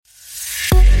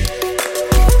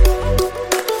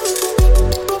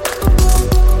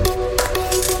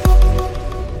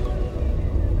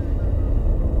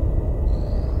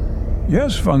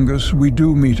Yes, Fungus, we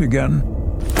do meet again.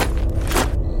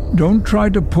 Don't try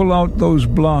to pull out those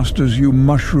blasters, you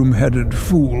mushroom-headed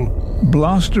fool.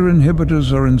 Blaster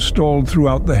inhibitors are installed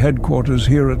throughout the headquarters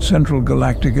here at Central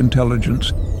Galactic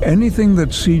Intelligence. Anything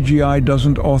that CGI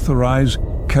doesn't authorize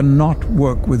cannot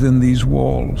work within these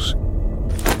walls.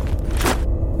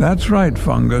 That's right,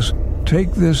 Fungus.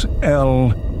 Take this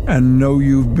L and know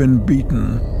you've been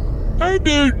beaten. I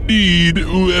don't need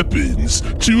weapons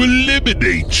to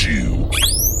eliminate you.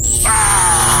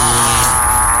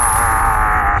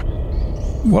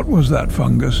 What was that,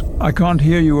 Fungus? I can't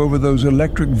hear you over those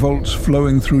electric volts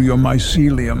flowing through your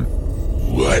mycelium.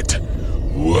 What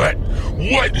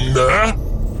in the...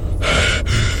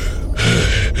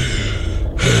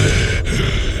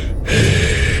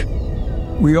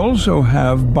 We also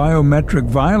have biometric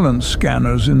violence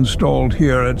scanners installed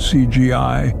here at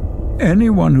CGI.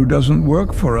 Anyone who doesn't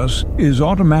work for us is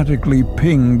automatically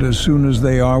pinged as soon as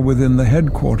they are within the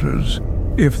headquarters.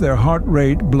 If their heart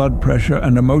rate, blood pressure,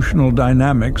 and emotional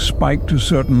dynamics spike to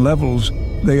certain levels,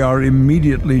 they are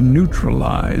immediately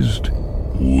neutralized.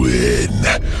 When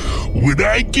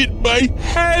I get my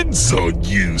hands on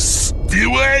you,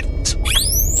 Stewart!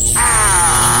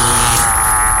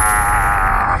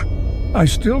 I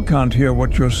still can't hear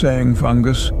what you're saying,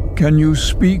 Fungus. Can you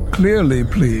speak clearly,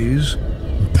 please?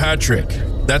 Patrick,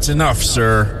 that's enough,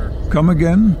 sir. Come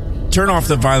again? Turn off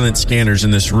the violent scanners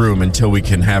in this room until we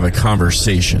can have a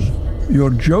conversation. You're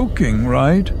joking,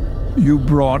 right? You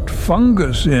brought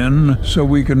Fungus in so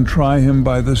we can try him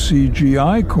by the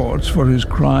CGI courts for his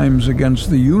crimes against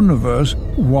the universe.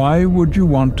 Why would you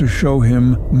want to show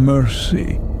him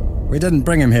mercy? We didn't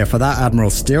bring him here for that, Admiral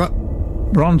Stewart.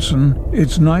 Bronson,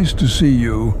 it's nice to see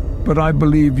you, but I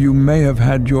believe you may have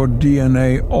had your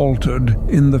DNA altered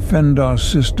in the Fendar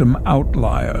system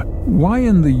outlier. Why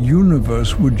in the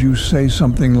universe would you say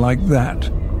something like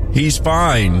that? He's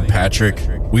fine, Patrick.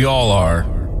 We all are.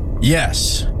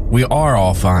 Yes, we are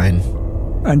all fine.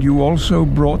 And you also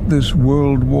brought this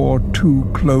World War II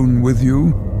clone with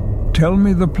you? Tell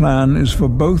me the plan is for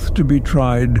both to be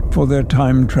tried for their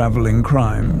time-traveling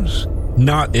crimes.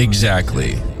 Not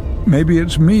exactly. Maybe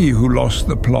it's me who lost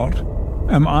the plot.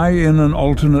 Am I in an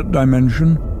alternate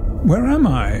dimension? Where am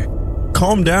I?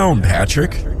 Calm down,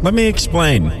 Patrick. Let me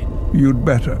explain. You'd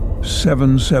better.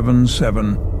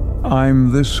 777.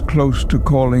 I'm this close to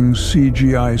calling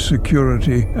CGI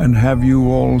security and have you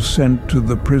all sent to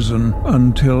the prison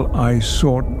until I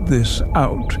sort this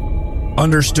out.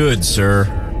 Understood, sir.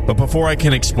 But before I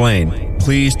can explain,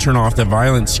 please turn off the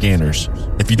violence scanners.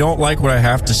 If you don't like what I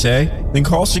have to say, then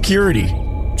call security.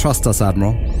 Trust us,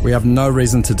 Admiral. We have no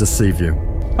reason to deceive you.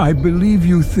 I believe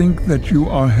you think that you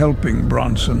are helping,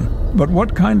 Bronson. But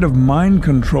what kind of mind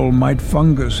control might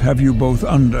Fungus have you both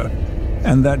under?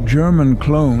 And that German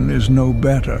clone is no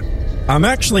better. I'm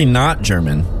actually not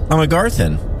German. I'm a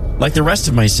Garthan, like the rest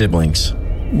of my siblings.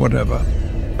 Whatever.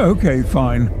 Okay,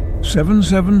 fine.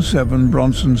 777,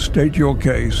 Bronson, state your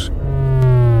case.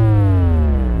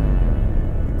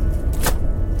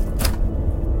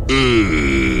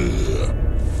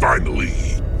 Finally.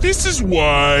 This is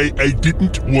why I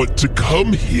didn't want to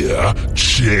come here,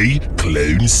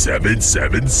 Clone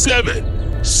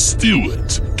 777.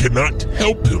 Stewart cannot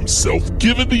help himself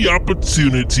given the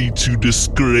opportunity to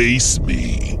disgrace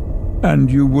me. And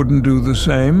you wouldn't do the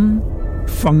same?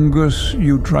 Fungus,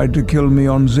 you tried to kill me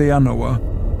on Xeanoa.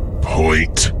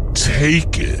 Point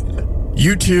taken.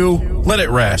 You two, let it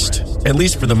rest, at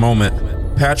least for the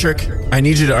moment. Patrick, I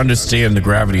need you to understand the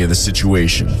gravity of the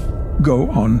situation.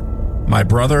 Go on. My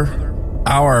brother,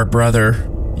 our brother,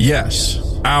 yes,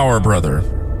 our brother,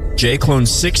 Clone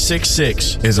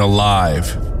 666 is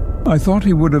alive. I thought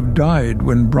he would have died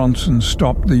when Bronson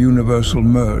stopped the universal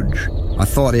merge. I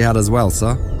thought he had as well,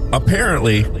 sir.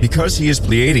 Apparently, because he is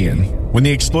Pleiadian, when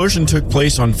the explosion took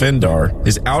place on Fendar,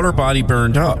 his outer body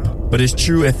burned up, but his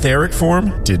true etheric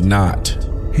form did not.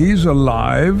 He's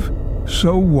alive?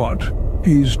 So what?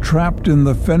 He's trapped in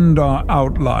the Fendar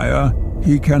outlier.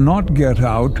 He cannot get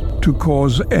out to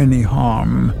cause any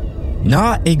harm.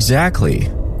 Not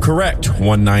exactly. Correct,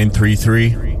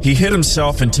 1933. He hit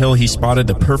himself until he spotted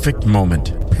the perfect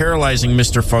moment, paralyzing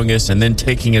Mr. Fungus and then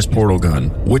taking his portal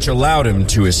gun, which allowed him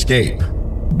to escape.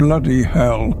 Bloody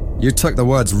hell. You took the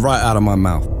words right out of my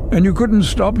mouth. And you couldn't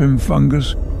stop him,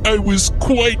 Fungus. I was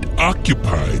quite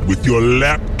occupied with your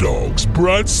lapdogs,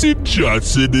 Bronson,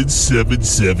 Johnson, and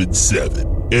 777,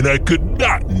 and I could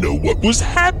not know what was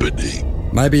happening.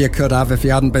 Maybe you could have if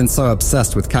you hadn't been so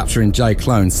obsessed with capturing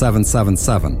Clone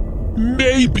 777.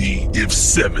 Maybe if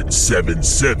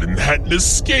 777 hadn't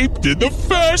escaped in the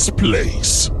first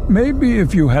place. Maybe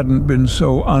if you hadn't been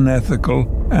so unethical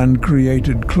and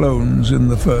created clones in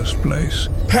the first place.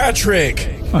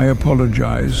 Patrick! I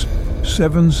apologize.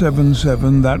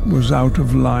 777, that was out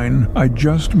of line. I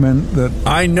just meant that...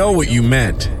 I know what you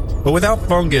meant. But without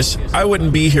Fungus, I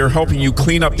wouldn't be here helping you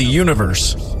clean up the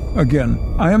universe.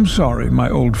 Again, I am sorry, my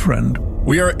old friend.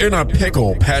 We are in a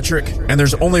pickle, Patrick, and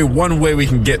there's only one way we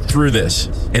can get through this,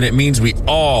 and it means we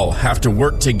all have to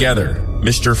work together,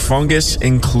 Mr. Fungus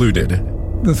included.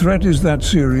 The threat is that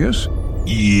serious?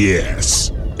 Yes.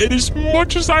 And as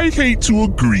much as I hate to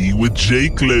agree with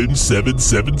J-Clone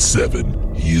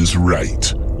 777, he is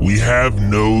right. We have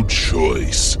no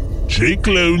choice.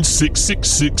 J-Clone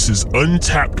 666 is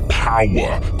untapped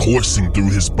power coursing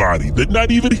through his body that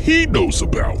not even he knows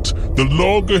about. The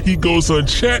longer he goes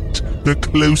unchecked, the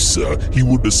closer he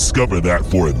will discover that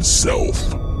for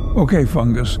himself. Okay,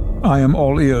 Fungus. I am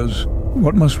all ears.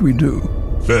 What must we do?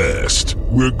 First,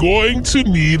 we're going to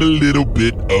need a little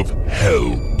bit of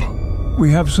help.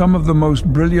 We have some of the most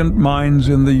brilliant minds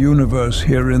in the universe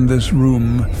here in this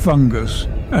room, Fungus,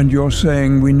 and you're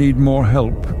saying we need more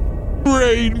help.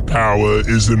 Brain power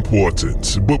is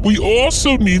important, but we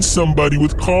also need somebody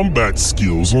with combat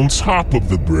skills on top of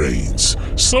the brains.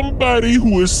 Somebody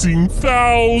who has seen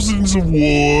thousands of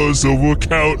wars over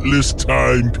countless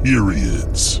time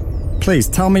periods. Please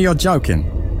tell me you're joking.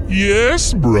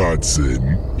 Yes,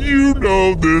 Bronson. You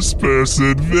know this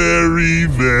person very,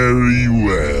 very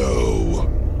well.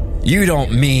 You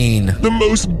don't mean... The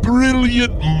most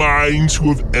brilliant minds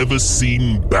who have ever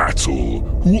seen battle,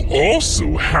 who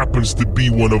also happens to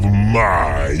be one of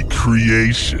my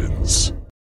creations.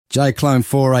 J-Clone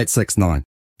 4869.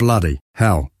 Bloody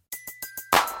hell.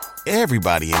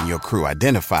 Everybody in your crew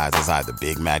identifies as either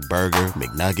Big Mac Burger,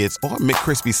 McNuggets, or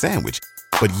McCrispy Sandwich.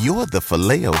 But you're the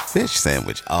Filet-O-Fish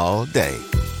Sandwich all day.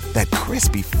 That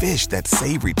crispy fish, that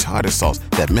savory tartar sauce,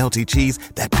 that melty cheese,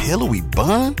 that pillowy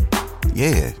bun.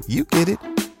 Yeah, you get it.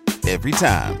 Every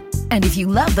time. And if you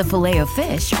love the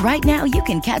Filet-O-Fish, right now you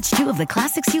can catch two of the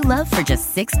classics you love for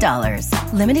just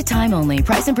 $6. Limited time only.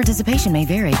 Price and participation may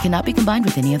vary. Cannot be combined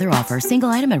with any other offer. Single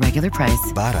item at regular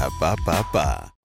price. Ba-da-ba-ba-ba.